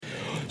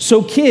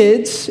So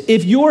kids,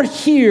 if you're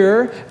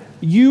here,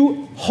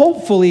 you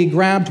hopefully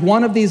grabbed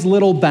one of these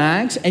little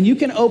bags, and you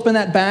can open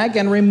that bag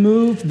and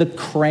remove the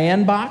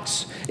crayon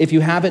box. If you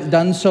haven't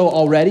done so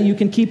already, you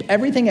can keep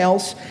everything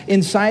else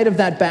inside of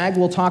that bag.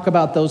 We'll talk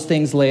about those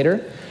things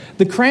later.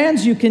 The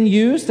crayons you can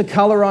use to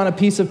color on a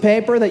piece of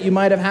paper that you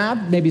might have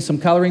had, maybe some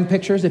coloring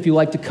pictures if you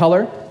like to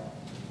color.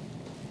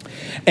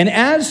 And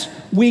as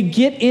we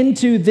get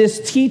into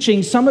this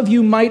teaching, some of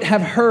you might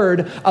have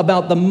heard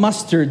about the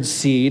mustard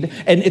seed.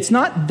 And it's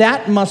not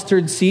that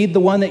mustard seed,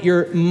 the one that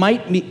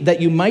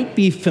you might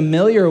be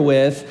familiar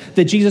with,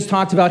 that Jesus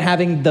talked about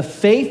having the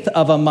faith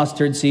of a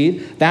mustard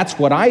seed. That's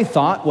what I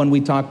thought when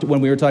we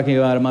were talking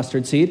about a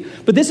mustard seed.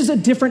 But this is a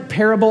different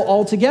parable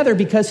altogether,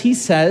 because he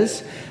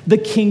says the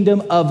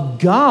kingdom of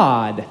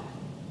God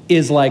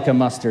is like a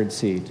mustard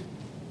seed.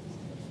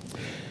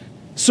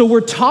 So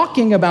we're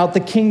talking about the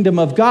kingdom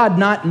of God,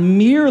 not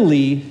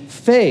merely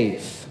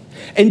faith.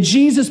 And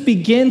Jesus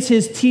begins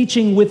his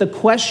teaching with a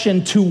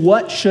question: to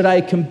what should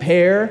I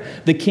compare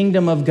the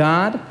kingdom of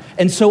God?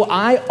 And so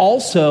I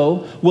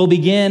also will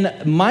begin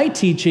my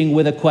teaching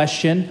with a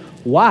question: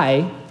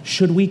 why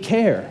should we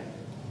care?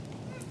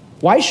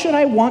 Why should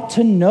I want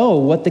to know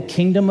what the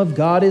kingdom of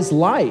God is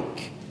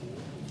like?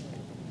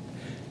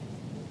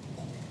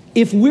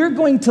 If we're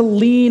going to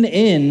lean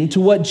in to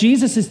what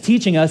Jesus is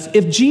teaching us,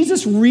 if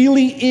Jesus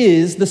really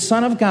is the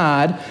Son of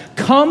God,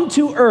 come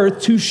to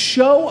earth to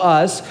show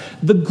us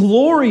the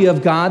glory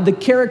of God, the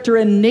character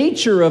and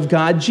nature of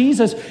God,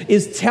 Jesus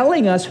is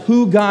telling us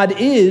who God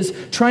is,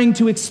 trying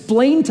to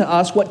explain to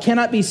us what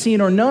cannot be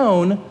seen or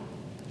known,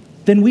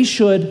 then we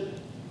should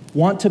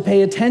want to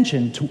pay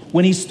attention to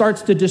when he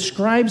starts to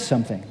describe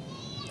something.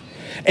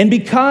 And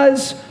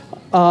because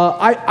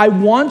I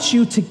want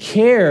you to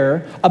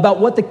care about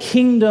what the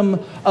kingdom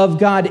of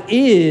God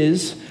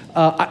is,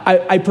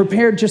 I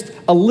prepared just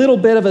a little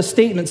bit of a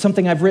statement,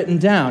 something I've written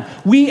down.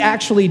 We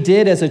actually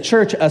did, as a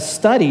church, a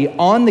study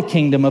on the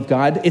kingdom of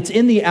God. It's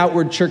in the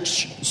Outward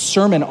Church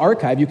Sermon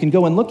Archive. You can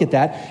go and look at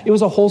that. It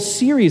was a whole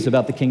series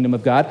about the kingdom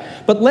of God.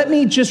 But let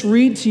me just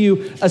read to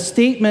you a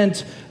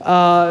statement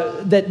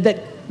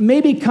that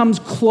maybe comes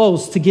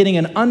close to getting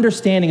an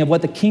understanding of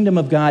what the kingdom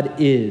of God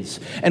is.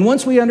 And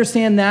once we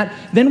understand that,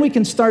 then we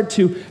can start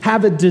to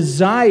have a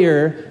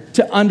desire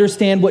to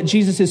understand what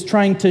Jesus is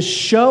trying to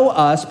show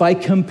us by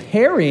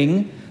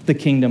comparing the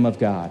kingdom of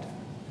God.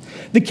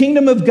 The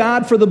kingdom of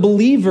God for the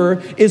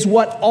believer is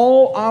what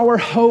all our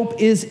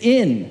hope is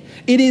in.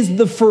 It is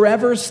the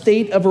forever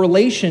state of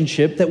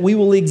relationship that we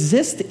will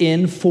exist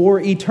in for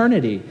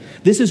eternity.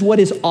 This is what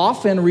is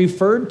often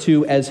referred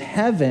to as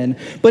heaven,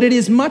 but it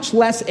is much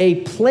less a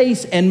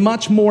place and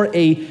much more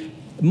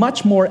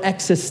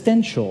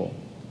existential.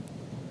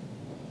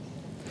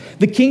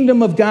 The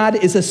kingdom of God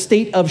is a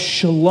state of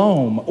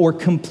shalom, or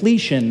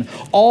completion,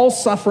 all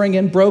suffering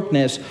and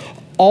brokenness,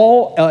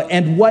 all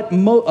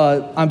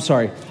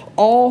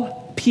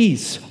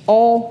peace,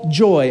 all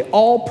joy,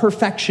 all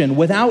perfection,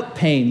 without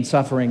pain,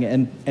 suffering,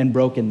 and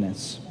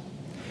brokenness.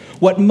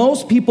 What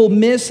most people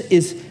miss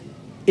is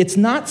it's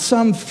not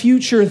some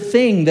future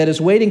thing that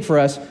is waiting for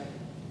us,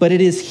 but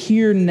it is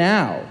here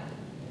now.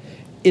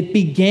 It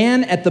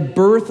began at the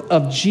birth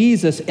of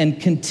Jesus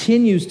and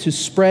continues to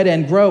spread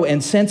and grow.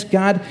 And since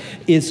God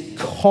is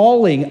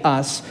calling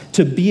us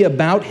to be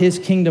about his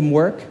kingdom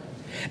work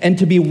and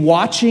to be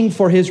watching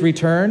for his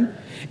return,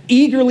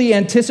 eagerly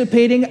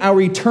anticipating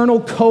our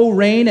eternal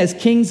co-reign as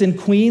kings and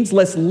queens,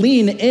 let's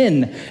lean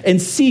in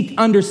and seek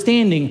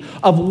understanding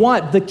of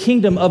what the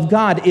kingdom of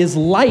God is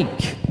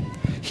like.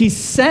 He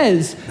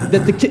says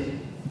that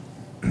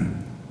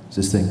Is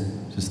this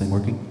thing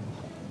working?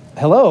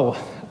 Hello.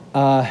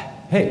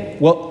 Hey.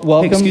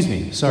 Welcome. Hey, excuse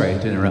me. Sorry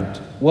to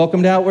interrupt.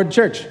 Welcome to Outward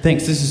Church.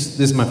 Thanks. This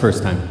is my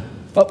first time.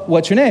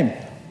 What's your name?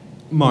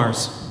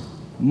 Mars.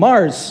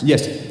 Mars.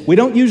 Yes. We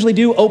don't usually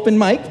do open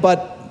mic,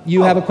 but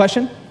you have a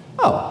question?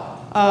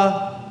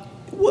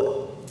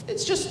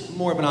 It's just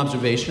more of an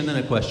observation than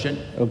a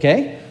question.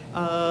 Okay.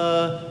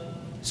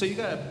 So you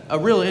got a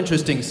real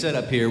interesting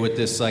setup here with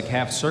this like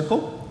half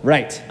circle.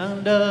 Right.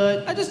 And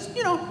I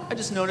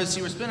just noticed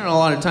you were spending a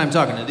lot of time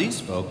talking to these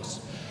folks.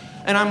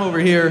 And I'm over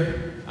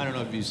here. I don't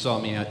know if you saw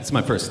me. It's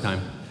my first time.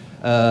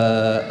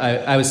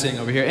 I was sitting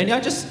over here, and I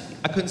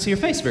couldn't see your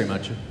face very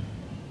much.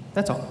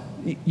 That's all.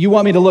 You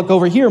want me to look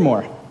over here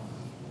more?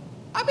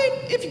 I mean,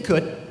 if you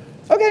could.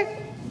 Okay.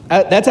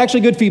 That's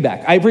actually good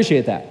feedback. I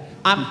appreciate that.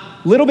 I'm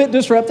a little bit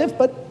disruptive,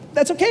 but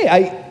that's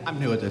okay. I'm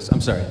new at this. I'm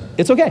sorry.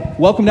 It's okay.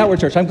 Welcome to Outward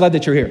Church. I'm glad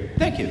that you're here.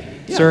 Thank you.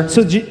 Yeah. Sir.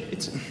 So,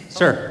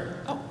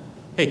 Sir. Oh.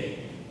 Hey.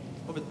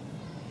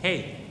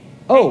 Hey.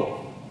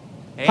 Oh.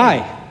 Hey. Hi.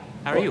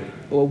 How are you?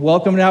 Well,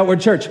 welcome to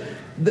Outward Church.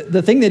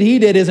 The thing that he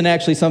did isn't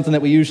actually something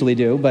that we usually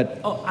do, but...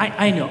 Oh,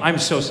 I know. I'm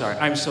so sorry.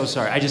 I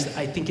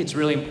think it's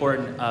really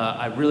important.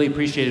 I really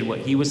appreciated what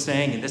he was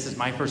saying, and this is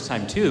my first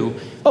time, too.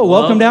 Oh,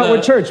 welcome to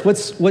Outward Church.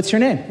 What's your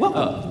name?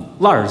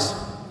 Lars.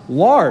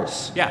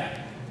 Lars. Yeah.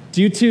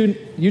 Do you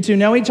two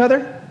know each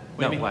other?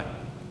 No, what?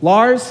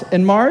 Lars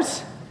and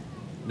Mars?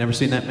 Never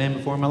seen that man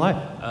before in my life.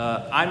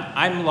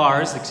 I'm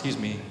Lars, excuse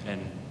me, and...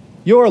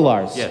 You're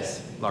Lars?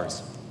 Yes.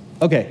 Lars.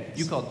 Okay.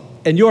 You called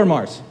And you're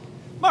Mars.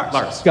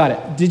 Lars. Got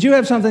it. Did you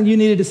have something you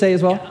needed to say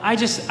as well? I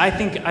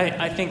think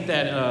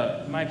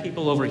that my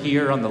people over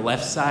here on the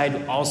left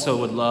side also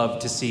would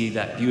love to see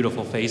that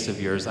beautiful face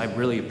of yours. I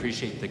really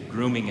appreciate the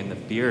grooming and the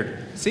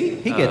beard. See,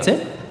 he gets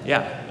it.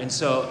 Yeah, and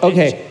so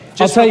Okay,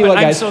 I'll tell you what,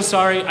 guys. I'm so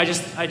sorry.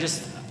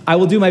 I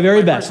will do my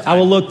very My best. first I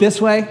will time. look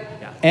this way,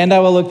 Yeah. and I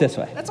will look this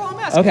way. That's all I'm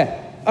asking. Okay.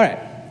 All right.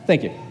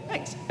 Thank you.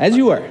 Thanks. As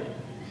you were.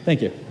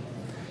 Thank you.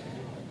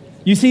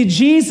 You see,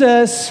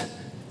 Jesus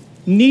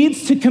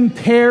needs to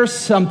compare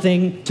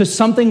something to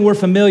something we're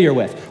familiar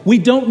with. We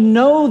don't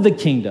know the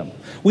kingdom.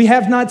 We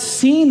have not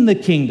seen the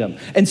kingdom.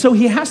 And so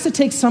he has to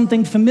take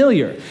something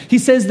familiar. He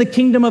says the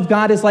kingdom of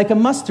God is like a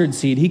mustard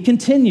seed. He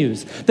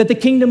continues that the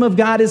kingdom of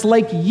God is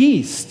like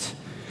yeast,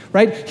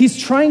 right? He's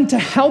trying to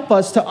help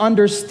us to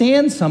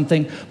understand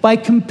something by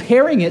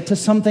comparing it to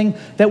something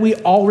that we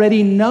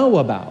already know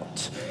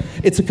about.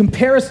 It's a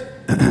comparison.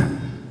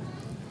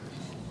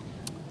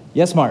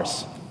 Yes,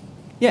 Mars.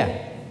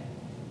 Yeah.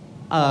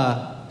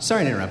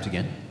 Sorry to interrupt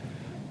again.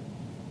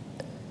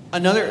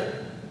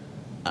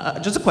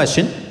 Just a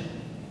question.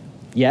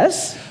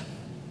 Yes?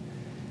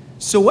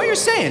 So what you're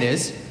saying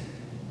is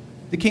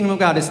the kingdom of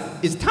God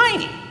is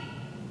tiny.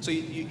 So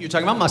you're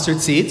talking about mustard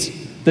seeds.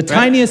 The right?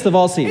 tiniest of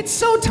all seeds. It's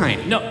so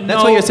tiny. No,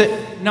 That's what you're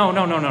saying. No.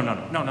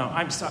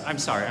 I'm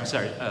sorry.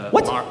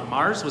 What?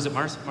 Mars? Was it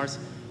Mars?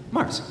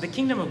 Mars. The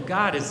kingdom of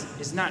God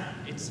is not.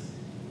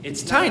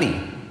 It's Tiny.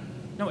 Not,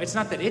 no, it's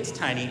not that it's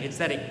tiny. It's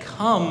that it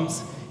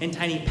comes in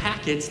tiny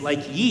packets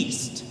like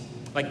yeast,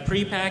 like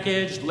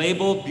prepackaged,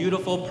 labeled,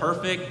 beautiful,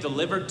 perfect,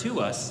 delivered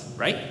to us,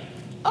 right?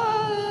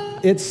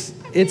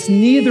 It's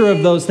neither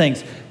of those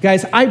things.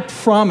 Guys, I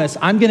promise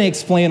I'm going to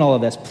explain all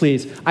of this,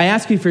 please. I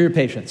ask you for your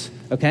patience,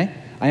 okay?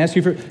 I'm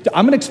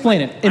going to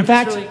explain it. In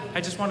fact,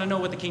 I just want to know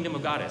what the kingdom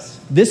of God is.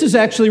 this is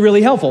actually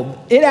really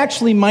helpful. It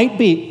actually might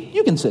be,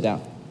 you can sit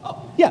down.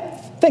 Oh. Yeah,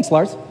 thanks,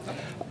 Lars.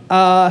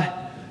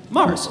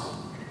 Mars.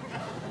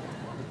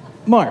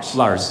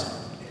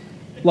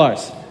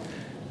 Lars.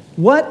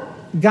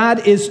 What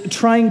God is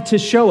trying to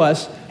show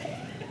us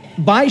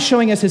by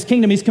showing us his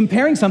kingdom, he's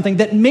comparing something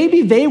that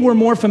maybe they were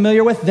more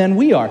familiar with than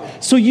we are.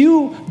 So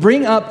you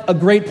bring up a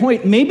great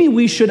point. Maybe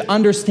we should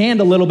understand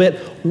a little bit,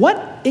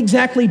 what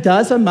exactly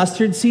does a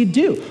mustard seed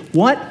do?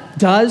 What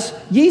does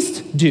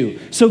yeast do?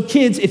 So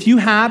kids, if you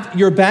have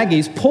your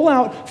baggies, pull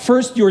out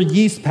first your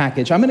yeast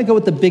package. I'm going to go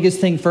with the biggest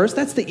thing first.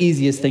 That's the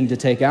easiest thing to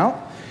take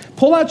out.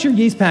 Pull out your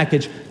yeast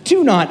package.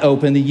 Do not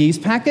open the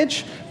yeast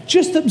package.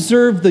 Just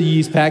observe the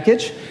yeast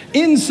package.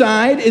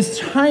 Inside is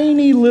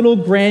tiny little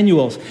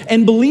granules.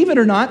 And believe it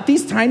or not,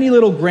 these tiny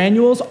little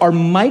granules are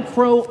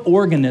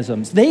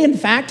microorganisms. They, in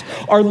fact,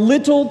 are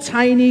little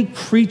tiny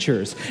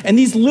creatures. And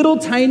these little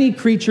tiny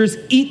creatures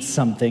eat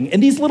something.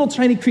 And these little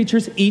tiny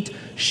creatures eat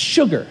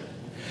sugar.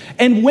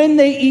 And when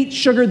they eat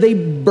sugar, they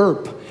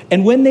burp.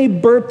 And when they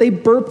burp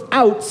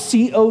out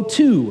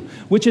CO2,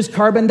 which is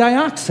carbon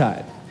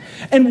dioxide.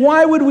 And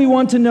why would we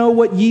want to know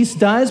what yeast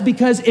does?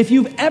 Because if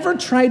you've ever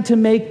tried to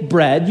make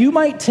bread, you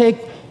might take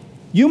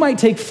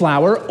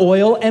flour,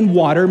 oil, and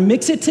water,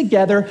 mix it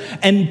together,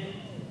 and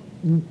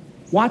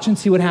watch and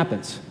see what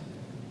happens.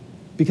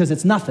 Because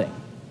it's nothing.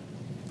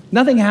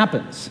 Nothing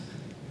happens.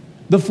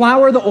 The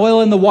flour, the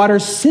oil, and the water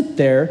sit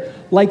there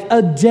like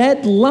a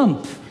dead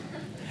lump.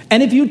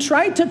 And if you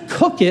try to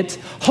cook it,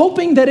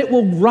 hoping that it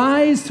will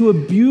rise to a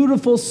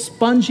beautiful,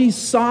 spongy,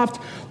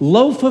 soft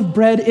loaf of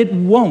bread, it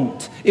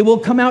won't. It will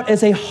come out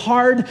as a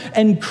hard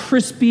and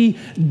crispy,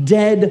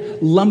 dead,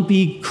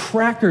 lumpy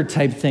cracker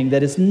type thing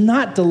that is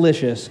not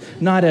delicious,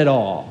 not at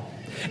all.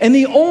 And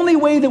the only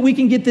way that we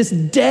can get this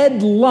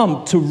dead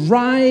lump to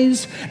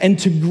rise and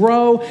to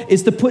grow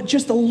is to put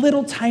just a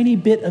little tiny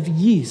bit of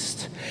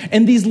yeast.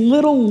 And these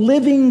little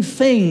living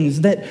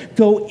things that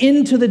go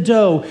into the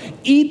dough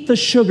eat the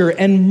sugar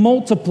and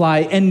multiply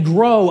and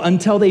grow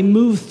until they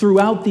move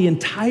throughout the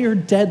entire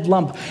dead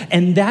lump.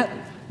 And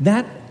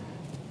that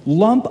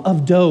lump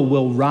of dough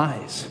will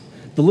rise.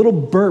 The little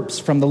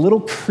burps from the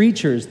little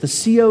creatures, the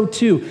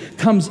CO2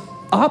 comes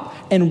up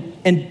and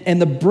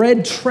the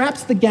bread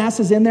traps the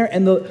gases in there,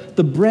 and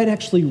the bread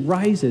actually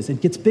rises.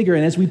 It gets bigger,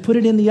 and as we put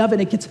it in the oven,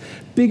 it gets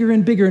bigger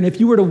and bigger. And if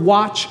you were to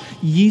watch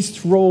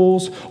yeast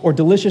rolls or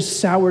delicious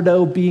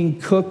sourdough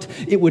being cooked,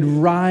 it would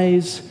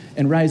rise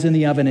and rise in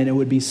the oven, and it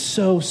would be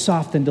so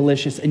soft and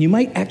delicious. And you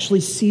might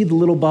actually see the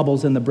little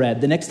bubbles in the bread.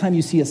 The next time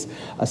you see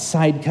a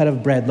side cut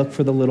of bread, look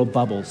for the little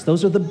bubbles.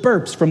 Those are the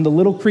burps from the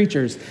little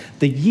creatures,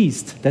 the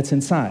yeast that's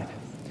inside.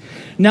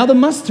 Now the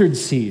mustard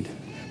seed.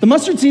 The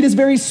mustard seed is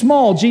very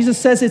small. Jesus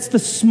says it's the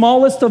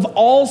smallest of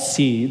all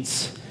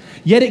seeds,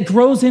 yet it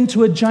grows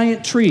into a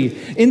giant tree.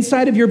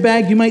 Inside of your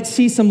bag, you might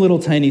see some little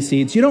tiny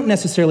seeds. You don't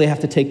necessarily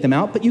have to take them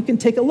out, but you can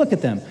take a look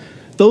at them.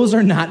 Those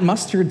are not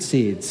mustard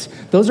seeds.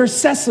 Those are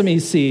sesame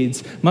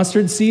seeds.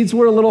 Mustard seeds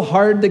were a little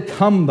hard to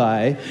come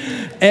by.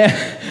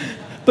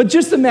 But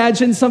just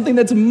imagine something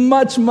that's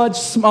much, much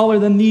smaller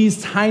than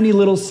these tiny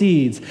little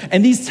seeds.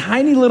 And these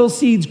tiny little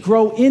seeds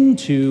grow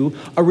into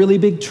a really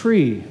big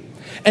tree.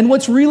 And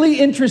what's really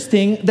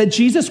interesting that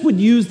Jesus would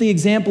use the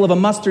example of a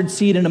mustard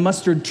seed and a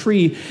mustard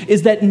tree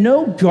is that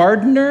no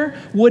gardener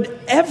would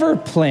ever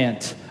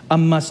plant a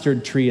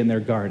mustard tree in their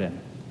garden.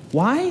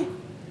 Why?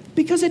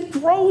 Because it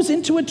grows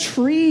into a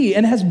tree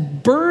and has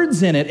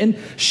birds in it and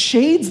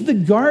shades the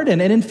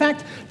garden. And in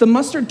fact, the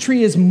mustard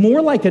tree is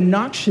more like a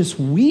noxious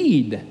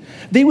weed.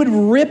 They would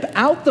rip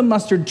out the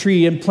mustard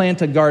tree and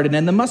plant a garden,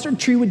 and the mustard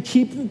tree would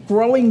keep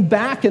growing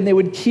back, and they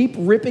would keep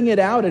ripping it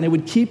out, and it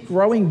would keep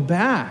growing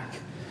back.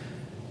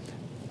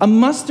 A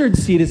mustard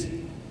seed is...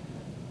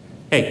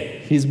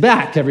 Hey. He's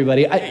back,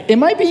 everybody.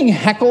 Am I being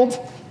heckled?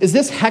 Is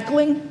this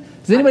heckling?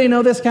 Does anybody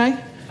know this guy?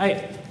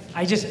 I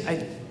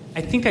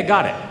think I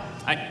got it.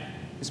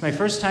 It's my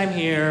first time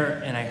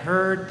here, and I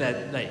heard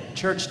that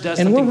church does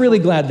something. And we're really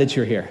glad that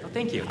you're here. Oh,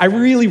 thank you. I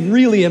really,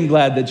 really am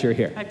glad that you're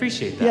here. I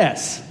appreciate that.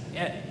 Yes.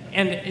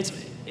 And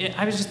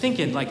I was just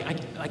thinking,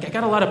 I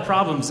got a lot of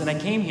problems, and I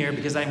came here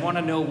because I want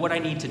to know what I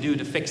need to do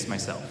to fix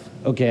myself.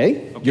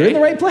 Okay. You're in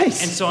the right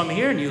place. And so I'm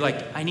hearing you,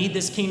 I need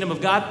this kingdom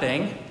of God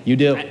thing. You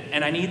do.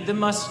 And I need the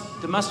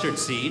mustard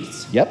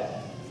seeds.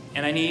 Yep.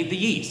 And I need the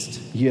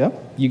yeast.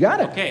 Yep. You got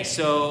it. Okay,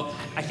 so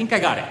I think I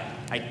got it.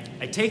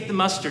 I take the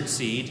mustard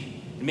seed,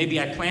 and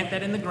maybe I plant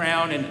that in the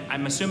ground, and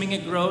I'm assuming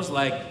it grows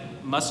like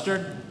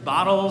mustard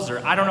bottles,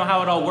 or I don't know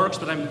how it all works,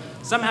 but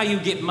somehow you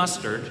get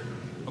mustard.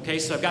 Okay,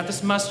 so I've got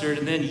this mustard,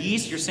 and then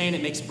yeast, you're saying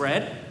it makes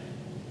bread?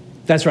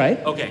 That's right.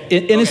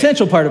 Okay. An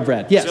essential part of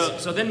bread,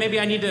 yes. So then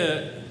maybe I need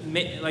to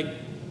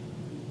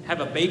have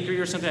a bakery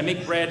or something. I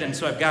make bread, and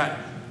so I've got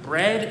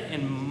bread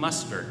and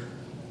mustard.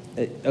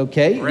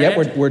 Okay,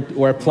 Bread,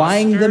 we're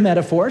applying mustard. the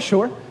metaphor,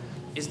 sure.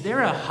 Is there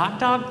a hot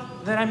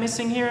dog that I'm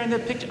missing here in the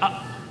picture?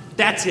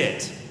 That's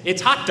it.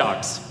 It's hot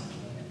dogs.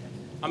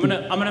 I'm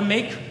gonna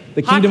make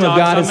the hot kingdom dogs.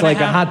 of God is like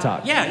a hot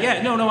dog.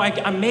 Yeah. No.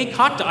 I make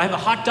hot dog. I have a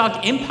hot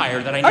dog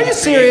empire that I need. Are you to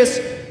serious?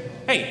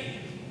 Hey,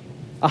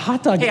 A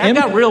hot dog I've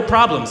got real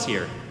problems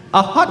here.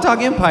 A hot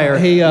dog empire?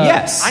 Hey,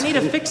 yes. I need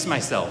to fix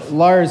myself.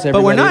 Lars,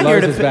 everybody. But we're not Lars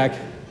here to is back.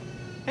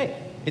 Hey,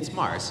 it's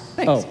Mars.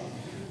 Thanks. Oh.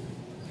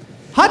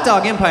 Hot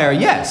dog empire,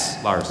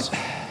 yes. Lars.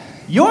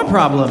 Your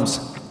problems,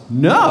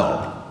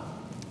 no.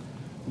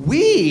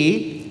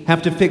 We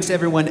have to fix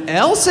everyone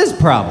else's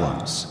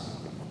problems.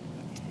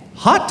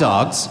 Hot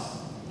dogs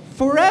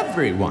for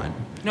everyone.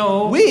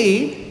 No.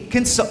 We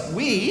can No.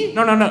 We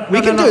No,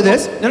 can no, do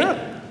this. no.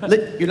 No.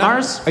 You're not.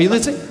 Mars. Are you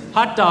listening?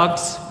 Hot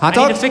dogs. Hot I need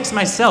dogs? to fix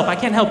myself. I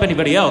can't help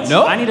anybody else.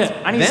 No. I need to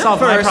Then solve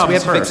my first, problems we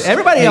have to first. fix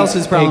everybody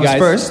else's problems guys,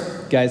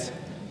 first. Guys,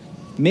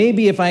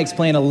 maybe if I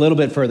explain a little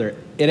bit further,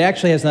 it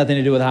actually has nothing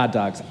to do with hot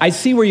dogs. I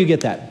see where you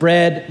get that.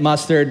 Bread,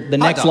 mustard, the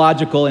Hot next dog.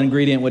 logical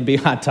ingredient would be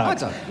hot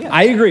dogs. Hot dog, yeah.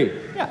 I agree.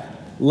 Yeah.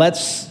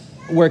 Let's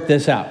work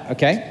this out,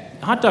 okay?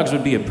 Hot dogs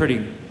would be a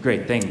pretty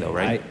great thing, though,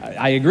 right?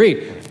 I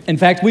agree. In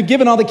fact, we've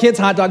given all the kids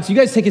hot dogs. You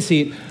guys take a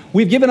seat.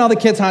 We've given all the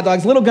kids hot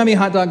dogs, little gummy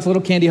hot dogs,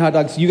 little candy hot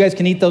dogs. You guys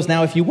can eat those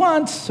now if you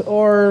want,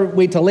 or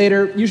wait till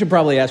later. You should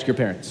probably ask your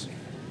parents.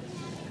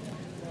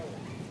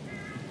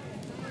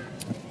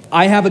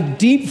 I have a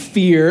deep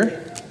fear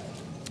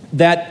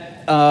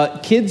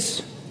that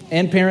kids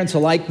and parents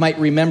alike might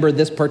remember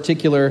this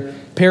particular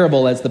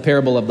parable as the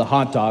parable of the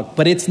hot dog,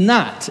 but it's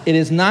not. It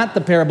is not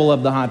the parable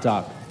of the hot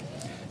dog.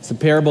 It's the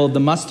parable of the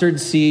mustard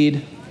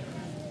seed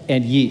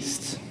and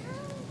yeast.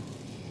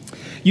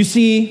 You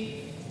see,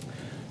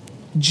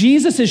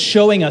 Jesus is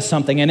showing us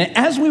something, and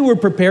as we were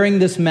preparing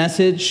this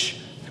message,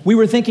 we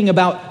were thinking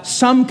about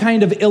some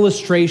kind of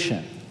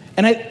illustration.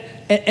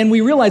 And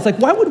we realized,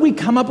 why would we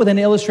come up with an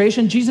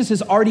illustration? Jesus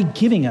is already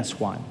giving us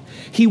one.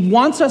 He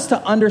wants us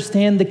to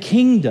understand the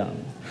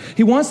kingdom.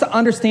 He wants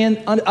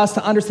us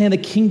to understand the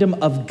kingdom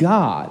of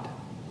God.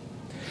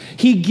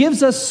 He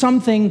gives us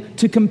something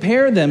to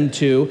compare them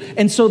to,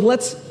 and so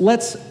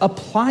let's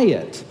apply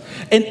it.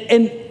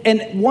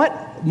 And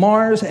what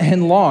Mars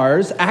and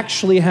Lars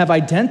actually have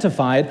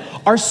identified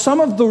are some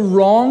of the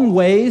wrong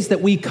ways that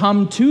we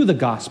come to the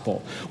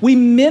gospel. We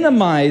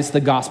minimize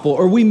the gospel,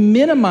 or we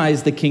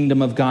minimize the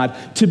kingdom of God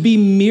to be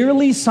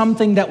merely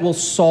something that will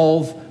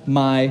solve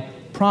my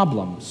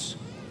problems.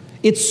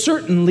 It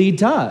certainly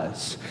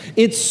does.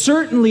 It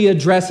certainly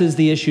addresses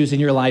the issues in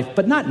your life,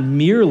 but not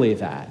merely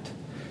that.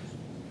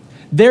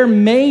 There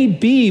may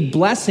be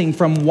blessing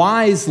from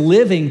wise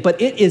living,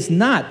 but it is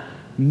not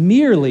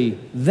merely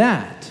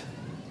that.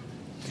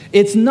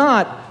 It's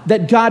not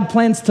that God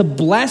plans to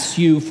bless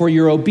you for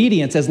your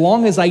obedience. As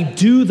long as I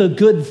do the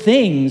good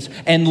things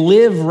and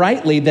live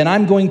rightly, then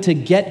I'm going to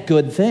get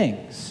good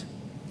things.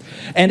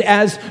 And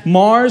as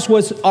Mars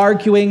was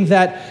arguing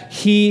that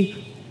he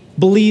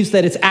believes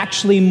that it's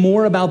actually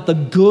more about the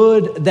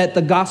good that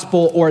the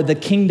gospel or the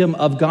kingdom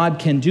of God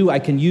can do. I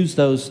can use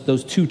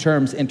those two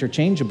terms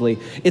interchangeably.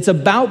 It's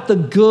about the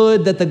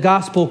good that the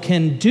gospel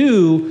can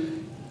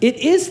do. It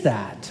is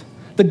that.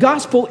 The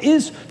gospel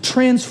is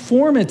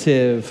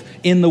transformative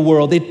in the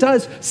world. It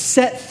does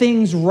set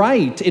things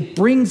right. It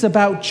brings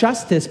about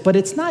justice, but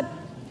it's not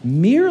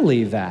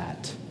merely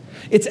that.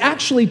 It's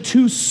actually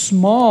too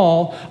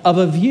small of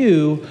a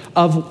view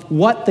of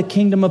what the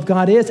kingdom of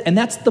God is. And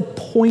that's the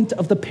point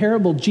of the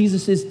parable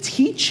Jesus is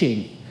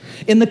teaching.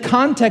 In the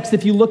context,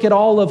 if you look at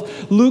all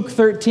of Luke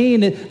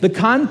 13, the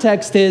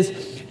context is,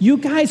 you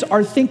guys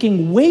are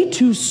thinking way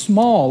too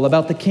small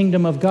about the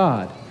kingdom of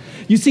God.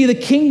 You see, the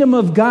kingdom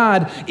of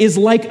God is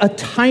like a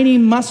tiny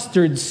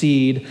mustard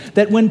seed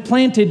that when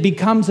planted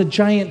becomes a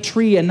giant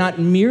tree, and not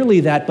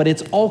merely that, but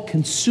it's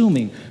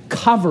all-consuming,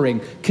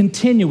 covering,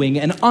 continuing,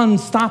 and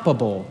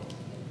unstoppable.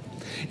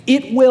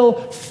 It will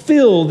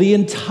fill the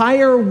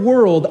entire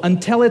world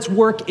until its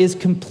work is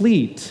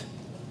complete.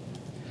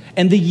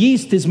 And the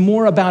yeast is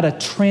more about a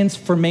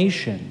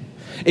transformation.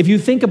 If you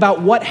think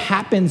about what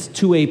happens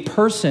to a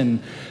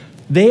person,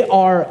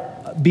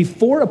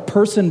 before a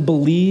person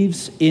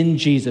believes in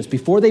Jesus,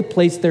 before they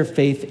place their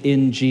faith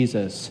in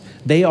Jesus,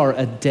 they are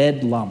a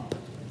dead lump.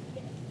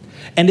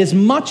 And as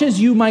much as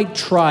you might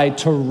try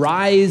to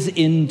rise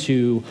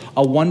into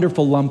a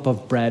wonderful lump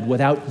of bread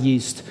without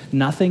yeast,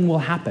 nothing will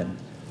happen.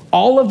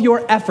 All of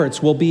your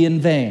efforts will be in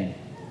vain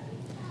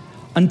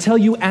until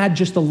you add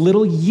just a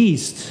little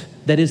yeast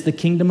that is the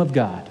kingdom of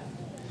God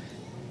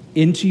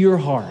into your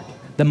heart.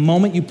 The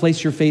moment you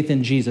place your faith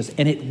in Jesus,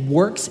 and it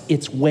works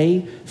its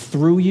way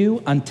through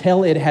you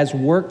until it has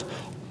worked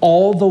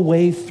all the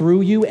way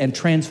through you and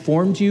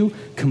transformed you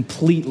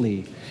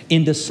completely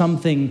into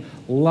something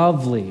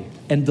lovely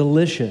and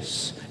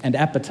delicious and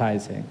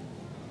appetizing.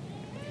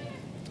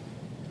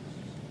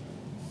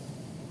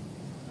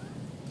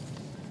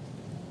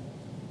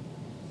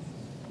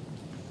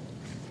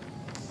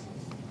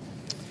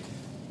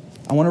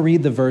 I want to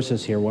read the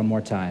verses here one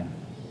more time.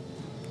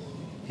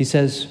 He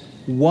says,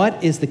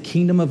 "What is the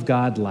kingdom of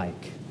God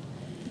like?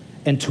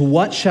 And to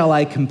what shall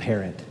I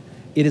compare it?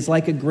 It is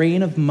like a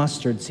grain of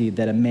mustard seed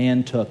that a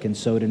man took and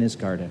sowed in his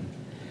garden.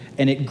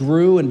 And it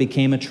grew and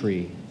became a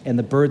tree, and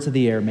the birds of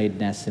the air made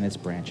nests in its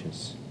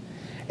branches."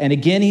 And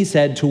again he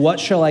said, "To what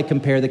shall I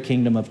compare the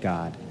kingdom of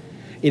God?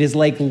 It is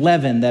like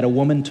leaven that a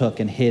woman took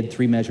and hid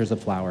 3 measures of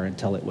flour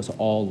until it was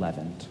all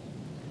leavened."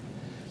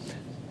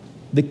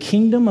 The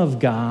kingdom of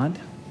God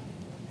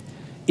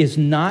is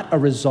not a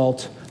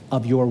result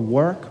of your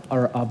work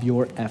or of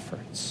your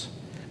efforts.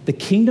 The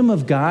kingdom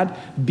of God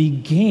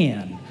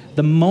began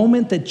the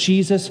moment that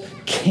Jesus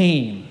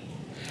came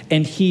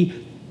and he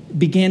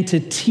began to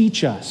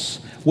teach us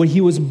when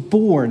he was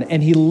born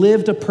and he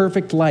lived a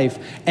perfect life.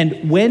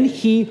 And when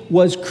he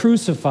was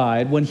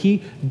crucified, when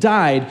he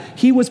died,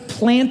 he was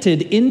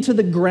planted into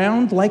the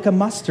ground like a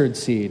mustard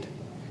seed.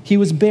 He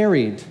was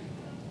buried.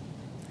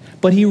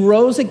 But he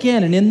rose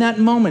again, and in that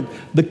moment,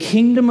 the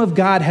kingdom of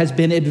God has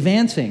been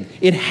advancing.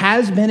 It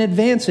has been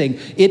advancing.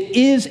 It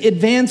is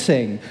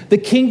advancing. The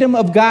kingdom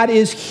of God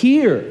is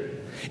here.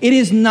 It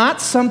is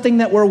not something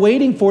that we're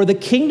waiting for. The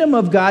kingdom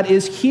of God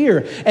is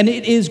here, and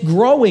it is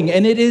growing,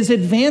 and it is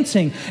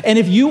advancing. And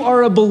if you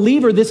are a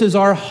believer, this is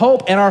our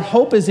hope, and our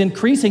hope is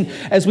increasing.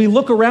 As we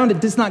look around,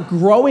 it is not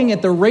growing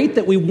at the rate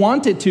that we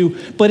want it to,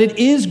 but it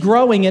is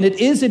growing, and it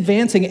is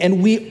advancing,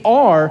 and we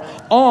are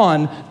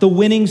on the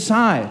winning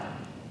side.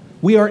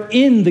 We are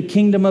in the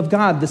kingdom of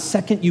God the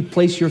second you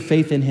place your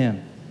faith in him.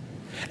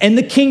 And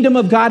the kingdom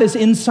of God is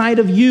inside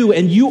of you,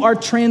 and you are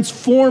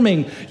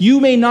transforming. You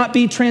may not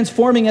be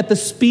transforming at the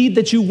speed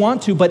that you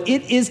want to, but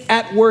it is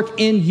at work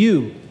in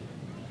you.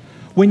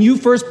 When you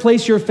first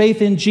place your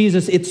faith in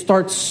Jesus, it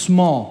starts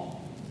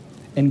small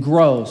and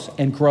grows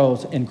and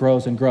grows and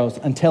grows and grows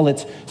until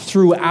it's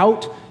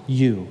throughout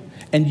you,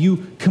 and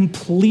you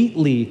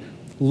completely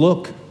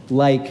look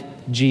like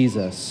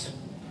Jesus.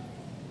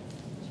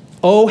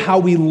 Oh, how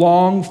we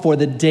long for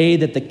the day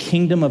that the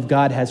kingdom of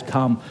God has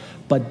come.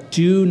 But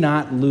do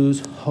not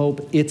lose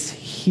hope. It's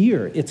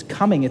here. It's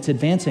coming. It's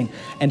advancing.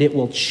 And it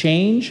will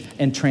change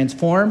and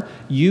transform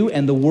you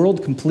and the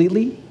world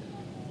completely.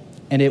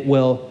 And it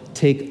will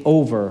take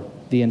over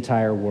the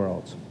entire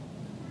world.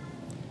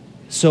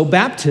 So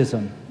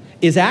baptism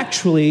is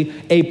actually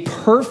a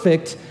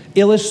perfect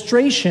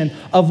illustration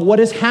of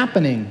what is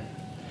happening.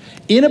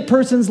 In a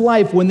person's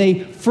life, when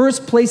they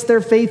first place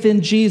their faith in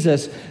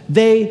Jesus,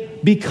 they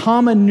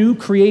become a new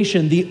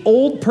creation. The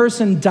old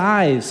person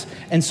dies,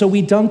 and so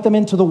we dunk them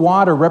into the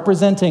water,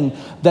 representing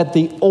that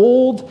the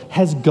old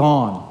has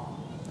gone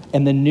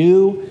and the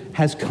new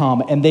has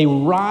come. And they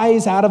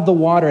rise out of the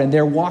water, and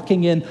they're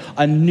walking in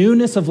a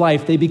newness of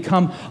life. They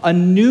become a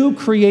new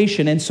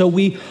creation. And so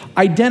we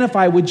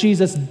identify with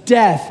Jesus'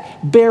 death,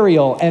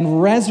 burial,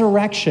 and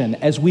resurrection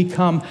as we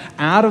come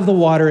out of the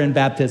water in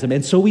baptism.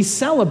 And so we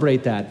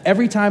celebrate that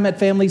every time at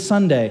Family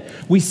Sunday.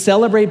 We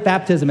celebrate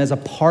baptism as a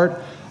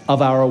part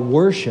of our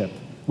worship.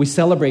 We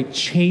celebrate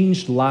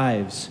changed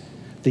lives,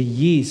 the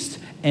yeast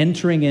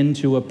entering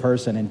into a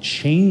person and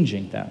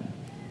changing them,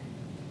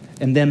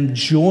 and them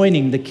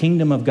joining the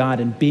kingdom of God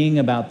and being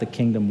about the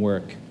kingdom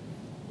work.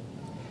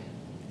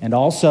 And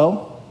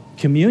also,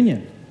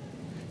 communion.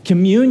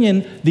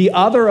 Communion, the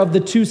other of the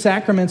 2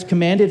 sacraments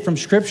commanded from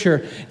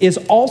Scripture, is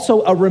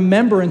also a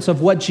remembrance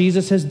of what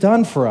Jesus has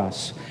done for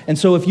us. And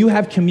so if you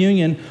have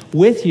communion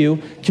with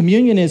you,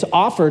 communion is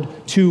offered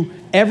to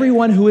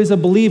Everyone who is a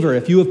believer,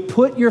 if you have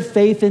put your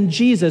faith in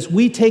Jesus,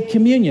 we take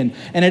communion.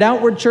 And at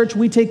Outward Church,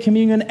 we take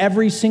communion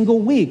every single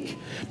week,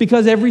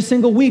 because every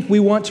single week we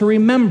want to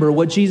remember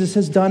what Jesus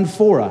has done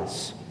for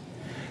us.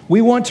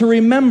 We want to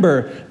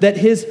remember that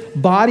his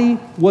body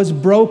was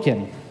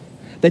broken,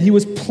 that he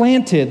was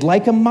planted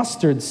like a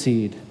mustard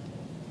seed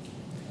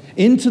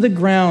into the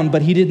ground,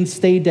 but he didn't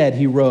stay dead,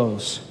 he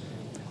rose.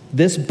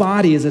 This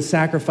body is a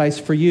sacrifice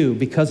for you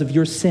because of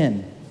your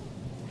sin.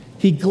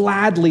 He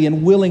gladly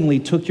and willingly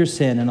took your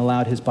sin and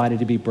allowed his body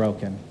to be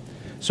broken.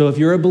 So if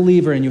you're a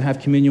believer and you have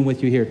communion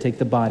with you here, take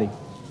the body.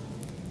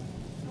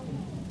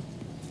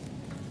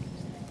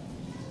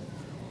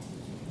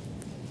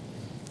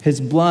 His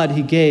blood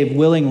he gave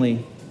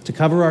willingly to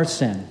cover our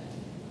sin,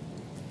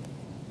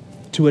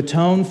 to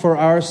atone for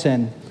our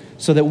sin,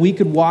 so that we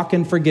could walk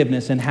in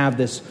forgiveness and have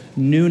this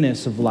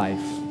newness of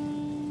life.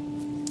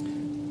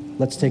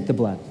 Let's take the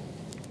blood.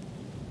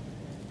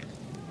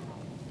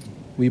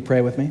 Will you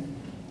pray with me?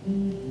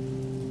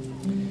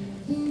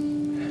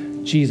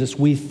 Jesus,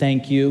 we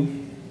thank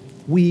you.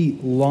 We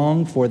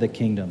long for the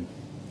kingdom.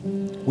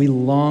 We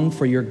long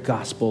for your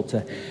gospel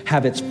to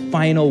have its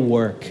final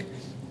work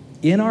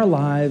in our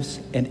lives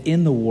and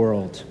in the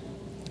world.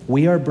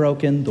 We are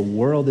broken, the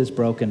world is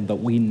broken, but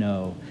we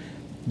know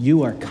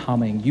you are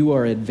coming, you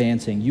are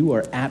advancing, you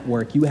are at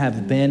work, you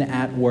have been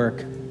at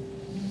work.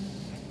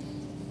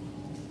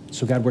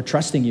 So God, we're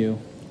trusting you.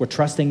 We're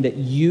trusting that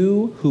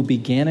you who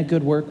began a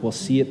good work will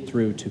see it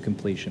through to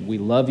completion. We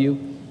love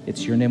you.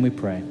 It's your name we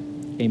pray.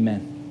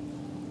 Amen.